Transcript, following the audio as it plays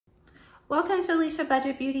Welcome to Alicia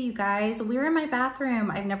Budget Beauty, you guys. We're in my bathroom.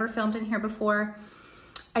 I've never filmed in here before.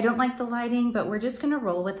 I don't like the lighting, but we're just gonna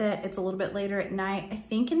roll with it. It's a little bit later at night. I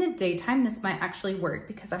think in the daytime this might actually work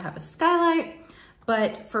because I have a skylight,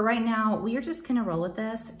 but for right now, we are just gonna roll with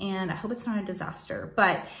this and I hope it's not a disaster.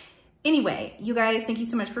 But anyway, you guys, thank you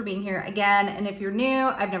so much for being here again. And if you're new,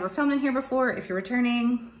 I've never filmed in here before. If you're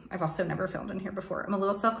returning, I've also never filmed in here before. I'm a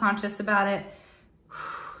little self-conscious about it.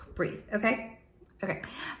 Breathe, okay? Okay,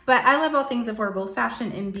 but I love all things affordable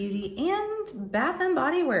fashion and beauty and Bath and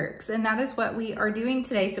Body Works, and that is what we are doing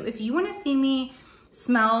today. So if you want to see me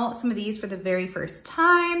smell some of these for the very first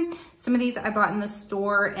time, some of these I bought in the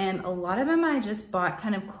store and a lot of them I just bought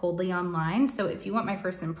kind of coldly online. So if you want my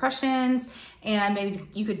first impressions and maybe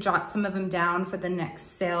you could jot some of them down for the next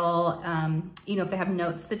sale, you know, if they have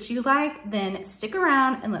notes that you like, then stick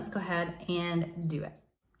around and let's go ahead and do it.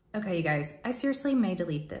 Okay, you guys, I seriously may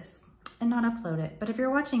delete this and not upload it, but if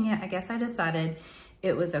you're watching it, I guess I decided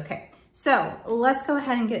it was okay. So let's go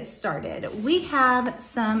ahead and get started. We have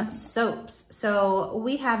some soaps. So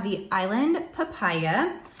we have the Island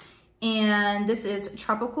Papaya, and this is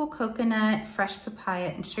tropical coconut, fresh papaya,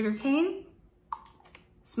 and sugarcane.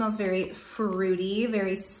 Smells very fruity,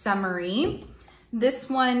 very summery.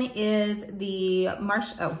 This one is the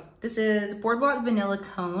this is Boardwalk Vanilla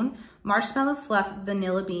Cone, Marshmallow Fluff,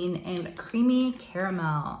 Vanilla Bean, and Creamy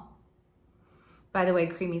Caramel. By the way,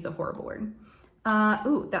 creamy is a horrible word.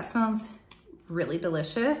 Ooh, that smells really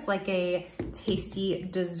delicious, like a tasty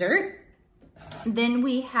dessert. Then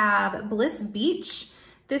we have Bliss Beach.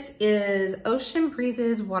 This is Ocean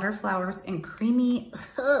Breezes, Waterflowers, and Creamy,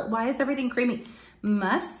 why is everything creamy?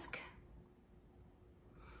 Musk.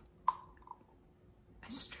 I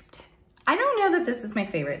just dripped it. I don't know that this is my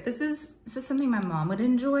favorite. This is something my mom would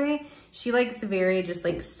enjoy. She likes very just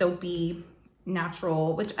like soapy,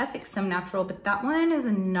 natural, which I think some natural, but that one is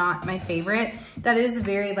not my favorite. That is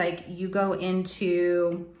very like, you go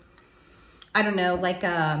into, I don't know, like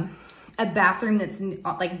a bathroom that's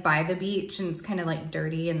like by the beach and it's kind of like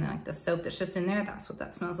dirty and like the soap that's just in there, that's what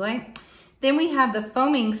that smells like. Then we have the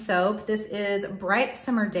foaming soap. This is Bright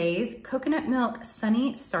Summer Days, Coconut Milk,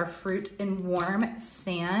 Sunny Starfruit, and Warm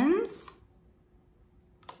Sands.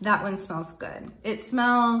 That one smells good. It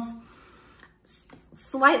smells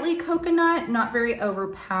slightly coconut, not very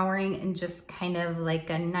overpowering, and just kind of like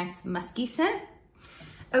a nice musky scent.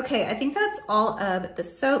 Okay, I think that's all of the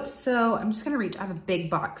soaps. So I'm just gonna reach, I have a big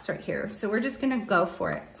box right here. So we're just gonna go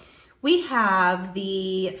for it. We have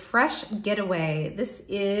the Fresh Getaway. This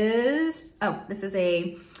is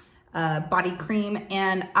a body cream,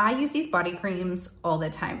 and I use these body creams all the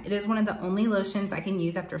time. It is one of the only lotions I can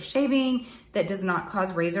use after shaving that does not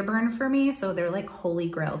cause razor burn for me, so they're like holy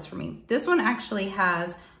grails for me. This one actually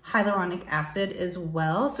has hyaluronic acid as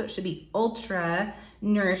well, so it should be ultra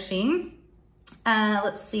nourishing.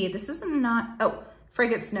 Let's see, this is not,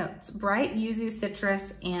 fragrance notes, bright yuzu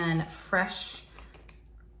citrus and fresh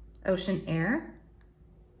ocean air.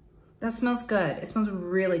 That smells good. It smells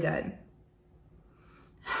really good.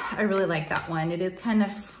 I really like that one. It is kind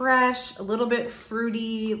of fresh, a little bit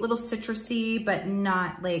fruity, a little citrusy, but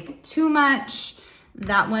not like too much.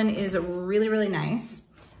 That one is really, really nice.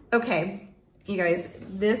 Okay, you guys,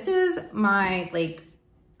 this is my like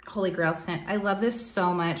holy grail scent. I love this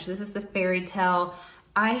so much. This is the Fairy Tale.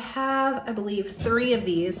 I have, I believe, 3 of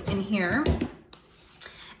these in here.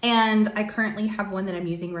 And I currently have one that I'm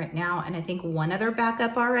using right now, and I think one other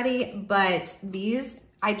backup already, but these,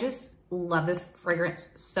 I just love this fragrance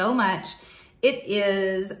so much. It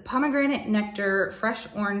is pomegranate nectar, fresh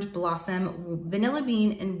orange blossom, vanilla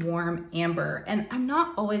bean, and warm amber. And I'm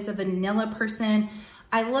not always a vanilla person.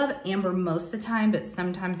 I love amber most of the time, but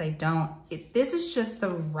sometimes I don't. This is just the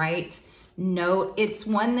right note. It's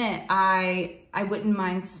one that I wouldn't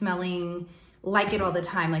mind smelling like it all the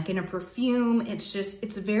time, like in a perfume. It's just,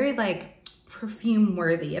 it's very like perfume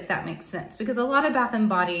worthy, if that makes sense. Because a lot of Bath and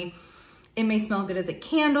Body, it may smell good as a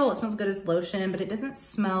candle, it smells good as lotion, but it doesn't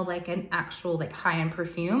smell like an actual like high-end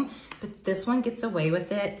perfume. But this one gets away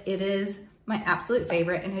with it. It is my absolute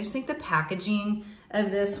favorite, and I just think the packaging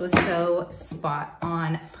of this was so spot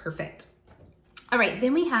on perfect. All right,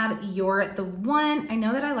 then we have You're the One. I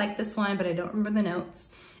know that I like this one, but I don't remember the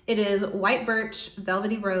notes. It is white birch,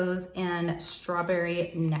 velvety rose, and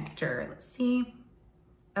strawberry nectar. Let's see.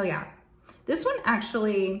 Oh yeah, this one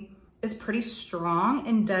actually is pretty strong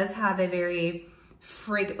and does have a very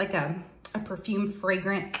like a perfume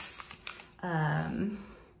fragrance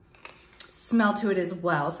smell to it as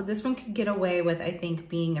well. So this one could get away with, I think,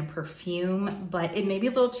 being a perfume, but it may be a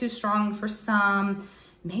little too strong for some.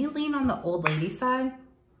 May lean on the old lady side.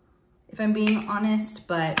 if I'm being honest,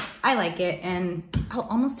 but I like it. And I'll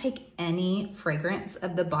almost take any fragrance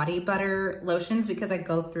of the body butter lotions because I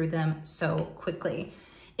go through them so quickly.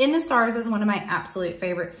 In the Stars is one of my absolute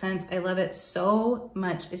favorite scents. I love it so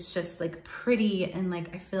much. It's just like pretty, and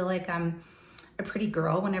like I feel like I'm a pretty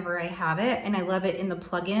girl whenever I have it. And I love it in the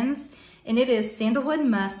plugins. And it is sandalwood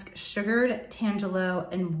musk, sugared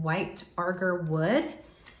tangelo, and white agar wood.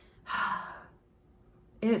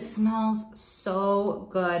 It smells so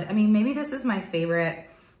good. I mean, maybe this is my favorite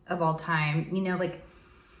of all time. You know, like,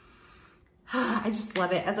 I just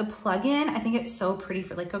love it. As a plug-in, I think it's so pretty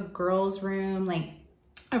for like a girl's room, like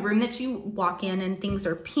a room that you walk in and things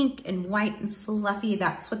are pink and white and fluffy.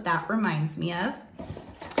 That's what that reminds me of.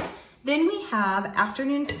 Then we have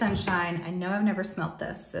Afternoon Sunshine. I know I've never smelled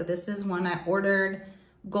this. So this is one I ordered.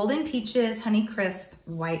 Golden Peaches, Honey Crisp,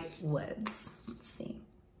 White Woods. Let's see.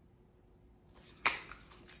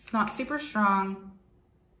 It's not super strong.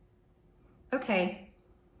 Okay,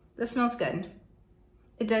 this smells good.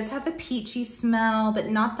 It does have a peachy smell, but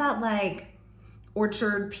not that like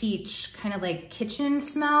orchard peach kind of like kitchen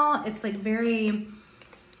smell. It's like very,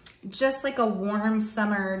 just like a warm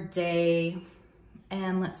summer day.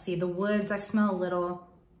 And let's see, the woods, I smell a little.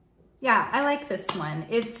 Yeah, I like this one.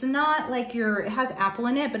 It's not like it has apple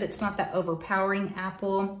in it, but it's not that overpowering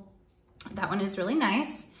apple. That one is really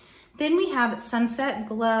nice. Then we have Sunset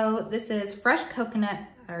Glow. This is fresh coconut.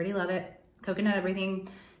 I already love it. Coconut everything.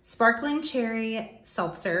 Sparkling cherry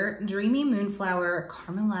seltzer, dreamy moonflower,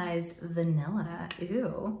 caramelized vanilla.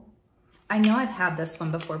 Ew. I know I've had this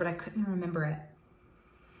one before, but I couldn't remember it.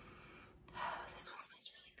 This one smells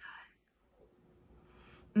really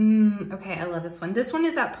good. Okay, I love this one. This one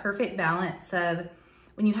is that perfect balance of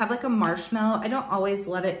when you have like a marshmallow. I don't always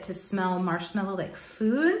love it to smell marshmallow like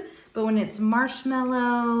food, but when it's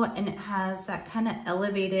marshmallow and it has that kind of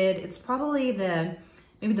elevated, it's probably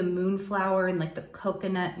maybe the moonflower and like the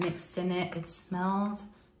coconut mixed in it. It smells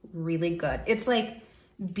really good. It's like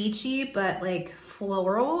beachy, but like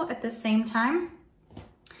floral at the same time.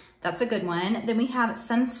 That's a good one. Then we have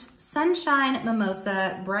Sunshine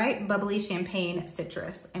Mimosa, bright, bubbly champagne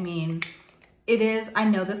citrus. I mean, I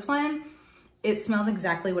know this one, it smells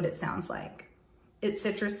exactly what it sounds like. It's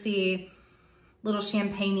citrusy, little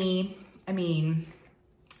champagne-y. I mean,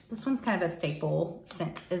 this one's kind of a staple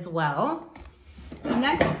scent as well.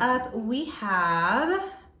 Next up, we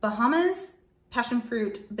have Bahamas Passion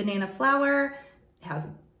Fruit Banana Flower. It has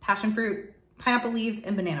passion fruit, pineapple leaves,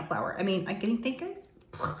 and banana flower. I mean, I think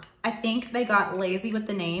they got lazy with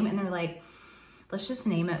the name and they're like, let's just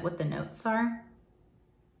name it what the notes are.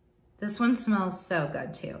 This one smells so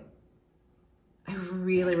good too. I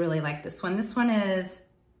really, really like this one. This one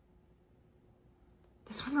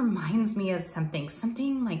reminds me of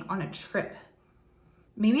something like on a trip.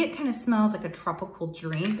 Maybe it kind of smells like a tropical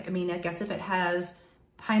drink. I mean, I guess if it has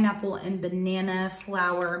pineapple and banana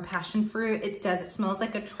flower and passion fruit, it smells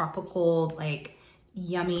like a tropical, like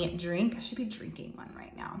yummy drink. I should be drinking one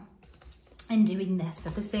right now and doing this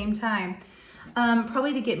at the same time.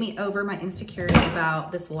 Probably to get me over my insecurity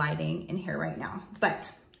about this lighting in here right now.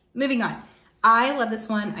 But moving on. I love this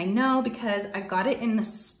one. I know because I got it in the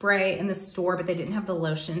spray in the store, but they didn't have the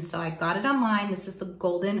lotion. So I got it online. This is the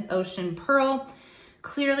Golden Ocean Pearl.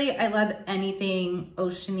 Clearly, I love anything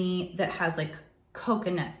oceany that has like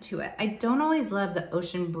coconut to it. I don't always love the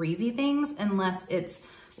ocean breezy things unless it's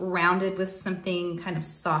rounded with something kind of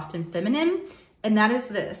soft and feminine. And that is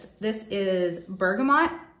this. This is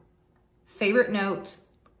bergamot. Favorite note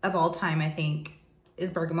of all time, I think,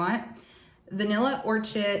 is bergamot. Vanilla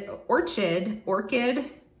orchid, I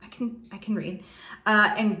can read,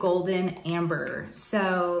 and golden amber.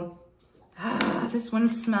 So this one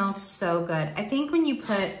smells so good. I think when you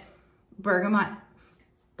put bergamot,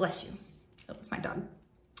 bless you, that was my dog.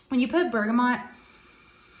 When you put bergamot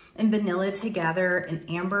and vanilla together and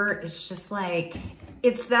amber, it's just like,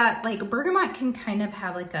 it's that like bergamot can kind of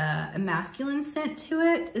have like a masculine scent to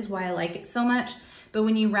it, is why I like it so much. But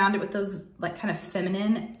when you round it with those like kind of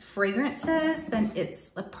feminine fragrances, then it's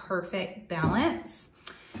a perfect balance.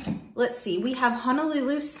 Let's see, we have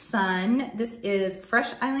Honolulu Sun. This is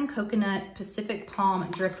Fresh Island Coconut, Pacific Palm,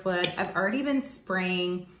 Driftwood. I've already been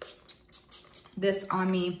spraying this on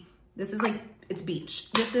me. This is like, it's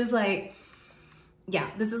beach. This is like, yeah,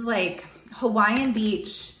 this is like Hawaiian beach.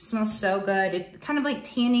 Smells so good. It kind of like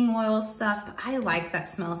tanning oil stuff, but I like that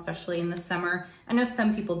smell, especially in the summer. I know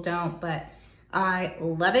some people don't, but I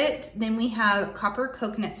love it. Then we have Copper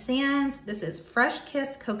Coconut Sands. This is Fresh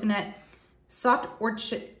Kiss Coconut, Soft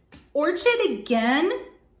Orchid again?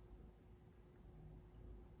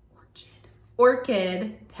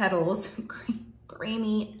 Orchid Petals,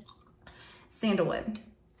 creamy sandalwood.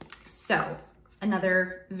 So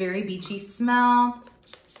another very beachy smell. I'm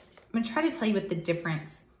gonna try to tell you what the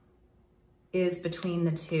difference is between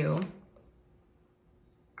the two.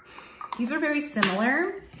 These are very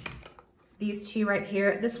similar. These two right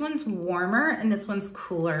here. This one's warmer and this one's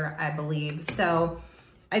cooler, I believe. So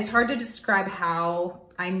it's hard to describe how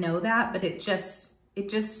I know that, but it just,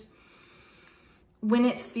 when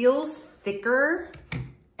it feels thicker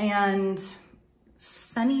and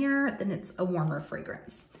sunnier, then it's a warmer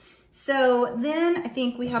fragrance. So then I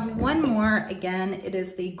think we have one more. Again, it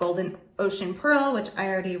is the Golden Ocean Pearl, which I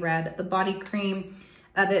already read the body cream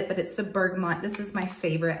of it, but it's the bergamot. This is my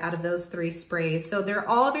favorite out of those 3 sprays. So they're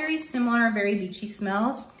all very similar, very beachy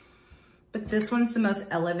smells, but this one's the most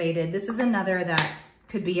elevated. This is another that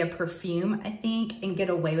could be a perfume, I think, and get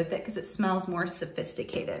away with it because it smells more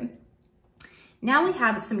sophisticated. Now we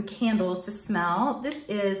have some candles to smell. This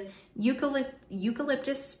is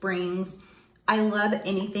Eucalyptus Springs. I love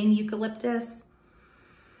anything eucalyptus.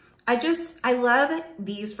 I love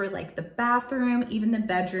these for like the bathroom, even the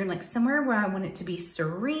bedroom, like somewhere where I want it to be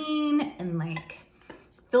serene and like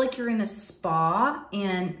feel like you're in a spa.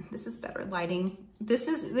 And this is better lighting.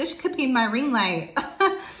 This could be my ring light.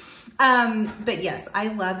 But yes, I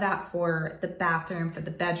love that for the bathroom, for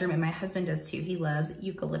the bedroom, and my husband does too. He loves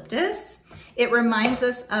eucalyptus. It reminds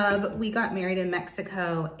us of, we got married in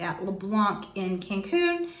Mexico at LeBlanc in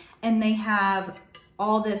Cancun, and they have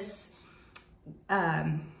all this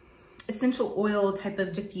essential oil type of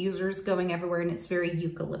diffusers going everywhere, and it's very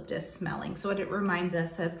eucalyptus smelling. So it reminds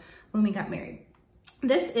us of when we got married.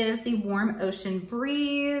 This is the Warm Ocean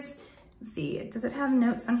Breeze. Let's see, does it have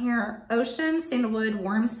notes on here? Ocean, sandalwood,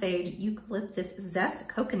 warm sage, eucalyptus, zest,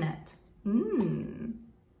 coconut.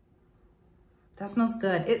 That smells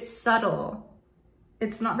good. It's subtle.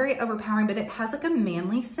 It's not very overpowering, but it has like a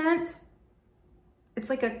manly scent. It's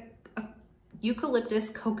like a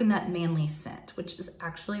eucalyptus coconut manly scent, which is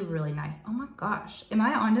actually really nice. Oh my gosh, am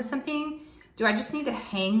I onto something? Do I just need to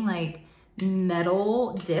hang like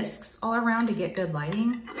metal discs all around to get good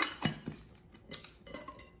lighting?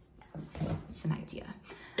 It's an idea.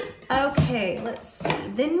 Okay, let's see.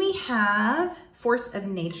 Then we have Force of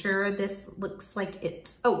Nature. This looks like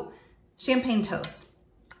it's, oh, champagne toast.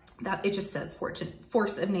 That it just says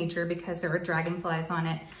Force of Nature because there are dragonflies on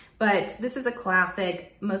it. But this is a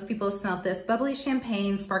classic. Most people have smelled this. Bubbly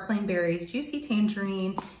champagne, sparkling berries, juicy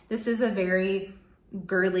tangerine. This is a very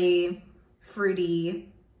girly,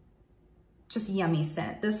 fruity, just yummy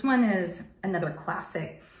scent. This one is another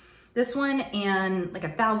classic. This one and like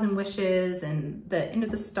 1,000 Wishes and the End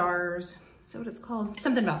of the Stars. Is that what it's called?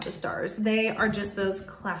 Something About the Stars. They are just those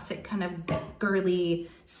classic kind of girly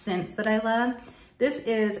scents that I love. This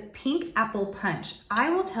is Pink Apple Punch.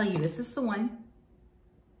 I will tell you, this is the one.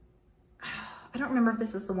 I don't remember if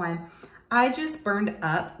this is the one. I just burned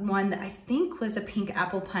up one that I think was a Pink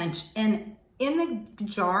Apple Punch. And in the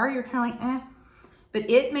jar, you're kind of like, eh. But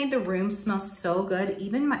it made the room smell so good.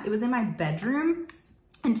 Even it was in my bedroom.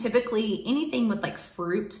 And typically anything with like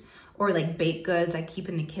fruit or like baked goods I keep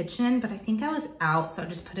in the kitchen. But I think I was out, so I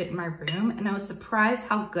just put it in my room. And I was surprised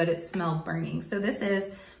how good it smelled burning. So this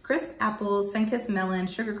is crisp apples, sun-kissed melon,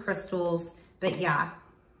 sugar crystals. But yeah.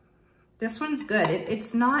 This one's good.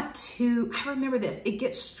 It's not too, I remember this. It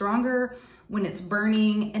gets stronger when it's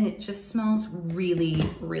burning and it just smells really,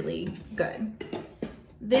 really good.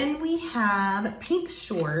 Then we have Pink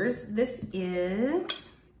Shores. This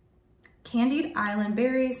is Candied Island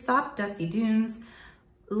Berries, Soft Dusty Dunes,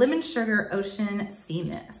 Lemon Sugar Ocean Sea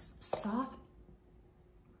Mist. Soft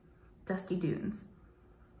Dusty Dunes.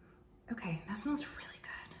 Okay, that smells really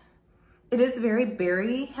good. It is very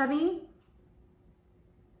berry heavy.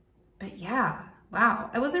 But yeah, wow.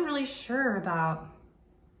 I wasn't really sure about,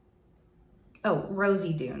 oh,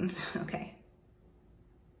 Rosy Dunes, okay.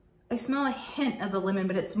 I smell a hint of the lemon,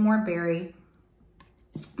 but it's more berry.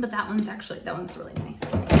 But that one's really nice.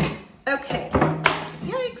 Okay,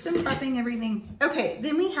 yikes, I'm dropping everything. Okay,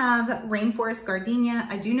 then we have Rainforest Gardenia.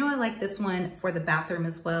 I do know I like this one for the bathroom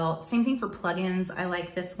as well. Same thing for plugins, I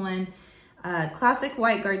like this one. Classic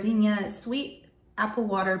White Gardenia, Sweet Apple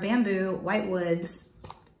Water, Bamboo, White Woods.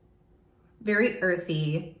 Very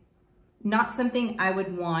earthy, not something I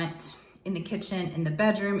would want in the kitchen, in the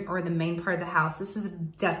bedroom, or the main part of the house. This is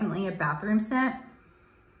definitely a bathroom scent,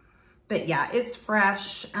 but yeah, it's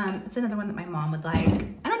fresh. It's another one that my mom would like.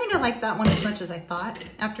 I don't think I like that one as much as I thought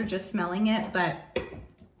after just smelling it, but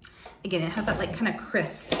again, it has that like kind of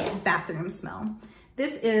crisp bathroom smell.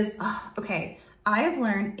 This is, oh, okay, I have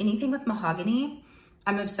learned anything with mahogany,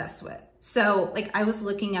 I'm obsessed with. So like I was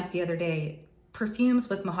looking up the other day, perfumes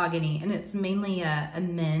with mahogany, and it's mainly a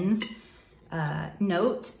men's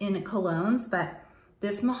note in colognes, but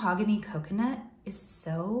This mahogany coconut is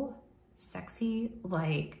so sexy.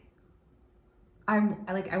 Like, I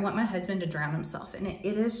want my husband to drown himself in it.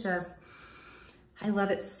 It is just, I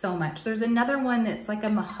love it so much. There's another one that's like a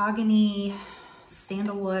mahogany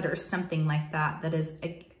sandalwood or something like that. That is,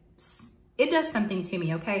 it does something to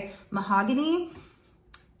me, okay? Mahogany,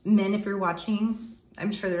 men, if you're watching,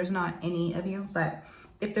 I'm sure there's not any of you, but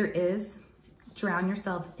if there is, drown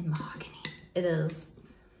yourself in mahogany. It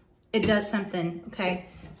does something, okay?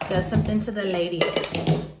 It does something to the ladies.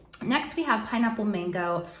 Next, we have pineapple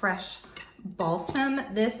mango fresh balsam.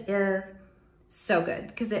 This is so good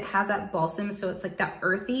because it has that balsam, so it's like that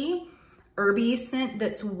earthy, herby scent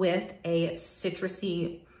that's with a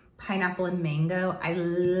citrusy pineapple and mango. I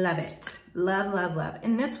love it. Love, love, love.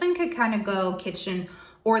 And this one could kind of go kitchen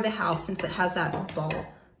or the house since it has that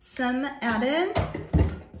balsam added.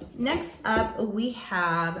 Next up, we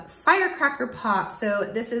have Firecracker Pop. So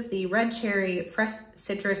this is the red cherry, fresh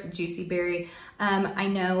citrus, juicy berry. I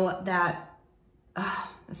know that,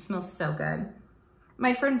 oh, it smells so good.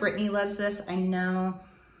 My friend Brittany loves this. I know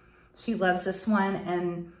she loves this one,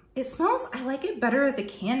 and it smells, I like it better as a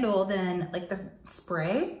candle than like the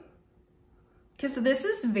spray. Because this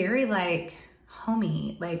is very like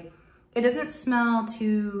homey. Like, it doesn't smell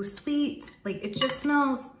too sweet. Like, it just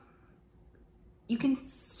smells, you can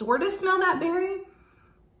sort of smell that berry.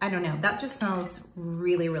 I don't know, that just smells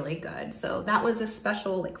really, really good. So that was a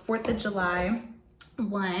special like 4th of July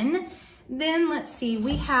one. Then let's see,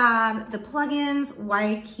 we have the plugins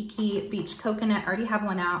Waikiki Beach Coconut. I already have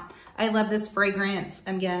one out. I love this fragrance.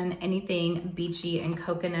 Again, anything beachy and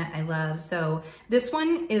coconut I love. So this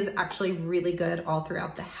one is actually really good all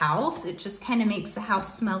throughout the house. It just kind of makes the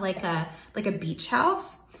house smell like a beach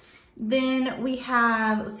house. Then we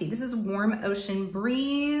have, let's see, this is Warm Ocean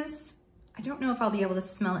Breeze. I don't know if I'll be able to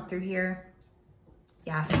smell it through here.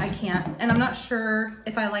 Yeah, I can't. And I'm not sure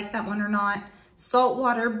if I like that one or not.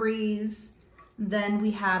 Saltwater Breeze. Then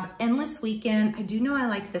we have Endless Weekend. I do know I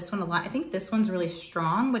like this one a lot. I think this one's really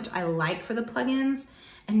strong, which I like for the plugins.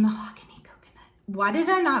 And Mahogany Coconut. Why did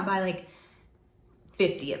I not buy like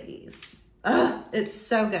 50 of these? Ugh, it's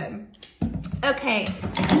so good. Okay,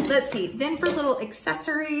 let's see. Then for little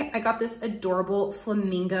accessory, I got this adorable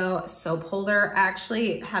flamingo soap holder. I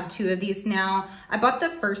actually have 2 of these now. I bought the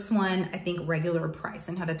first one, I think regular price,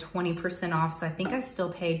 and had a 20% off. So I think I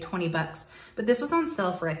still paid 20 bucks, but this was on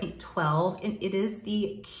sale for I think 12, and it is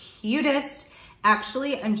the cutest.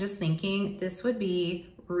 Actually, I'm just thinking this would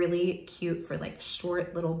be really cute for like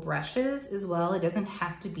short little brushes as well. It doesn't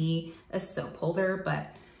have to be a soap holder,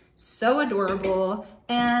 but so adorable.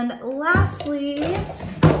 And lastly,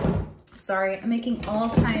 sorry, I'm making all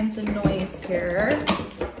kinds of noise here.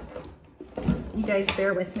 You guys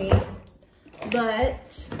bear with me.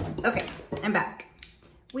 But, okay, I'm back.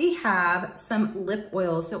 We have some lip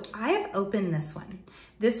oils. So I have opened this one.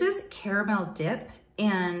 This is Caramel Dip.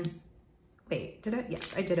 And wait, did I?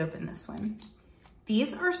 Yes, I did open this one.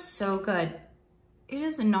 These are so good. It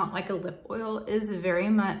is not like a lip oil. It is very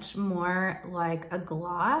much more like a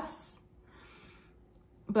gloss,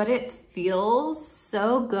 but it feels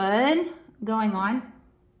so good going on.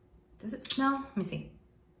 Does it smell? Let me see.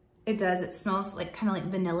 It does. It smells like kind of like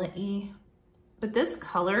vanilla-y, but this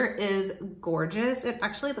color is gorgeous. It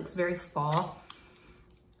actually looks very fall.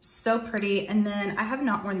 So pretty. And then I have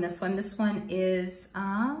not worn this one. This one is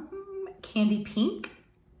Candy Pink.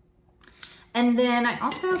 And then I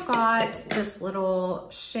also got this little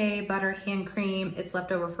Shea Butter hand cream. It's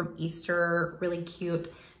left over from Easter, really cute.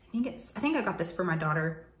 I think I got this for my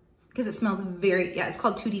daughter because it smells very, yeah, it's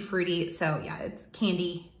called Tutti Frutti. So yeah, it's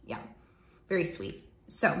candy, yeah, very sweet.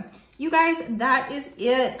 So you guys, that is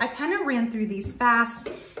it. I kind of ran through these fast.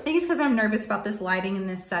 I think it's because I'm nervous about this lighting and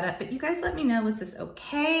this setup, but you guys let me know, was this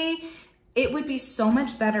okay? It would be so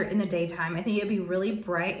much better in the daytime. I think it'd be really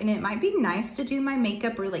bright, and it might be nice to do my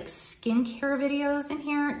makeup or like skincare videos in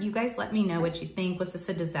here. You guys let me know what you think. Was this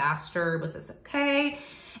a disaster? Was this okay?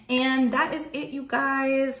 And that is it, you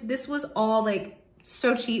guys. This was all like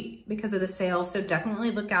so cheap because of the sale. So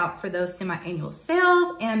definitely look out for those semi-annual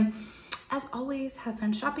sales. And as always, have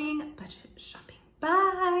fun shopping, budget shopping.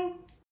 Bye.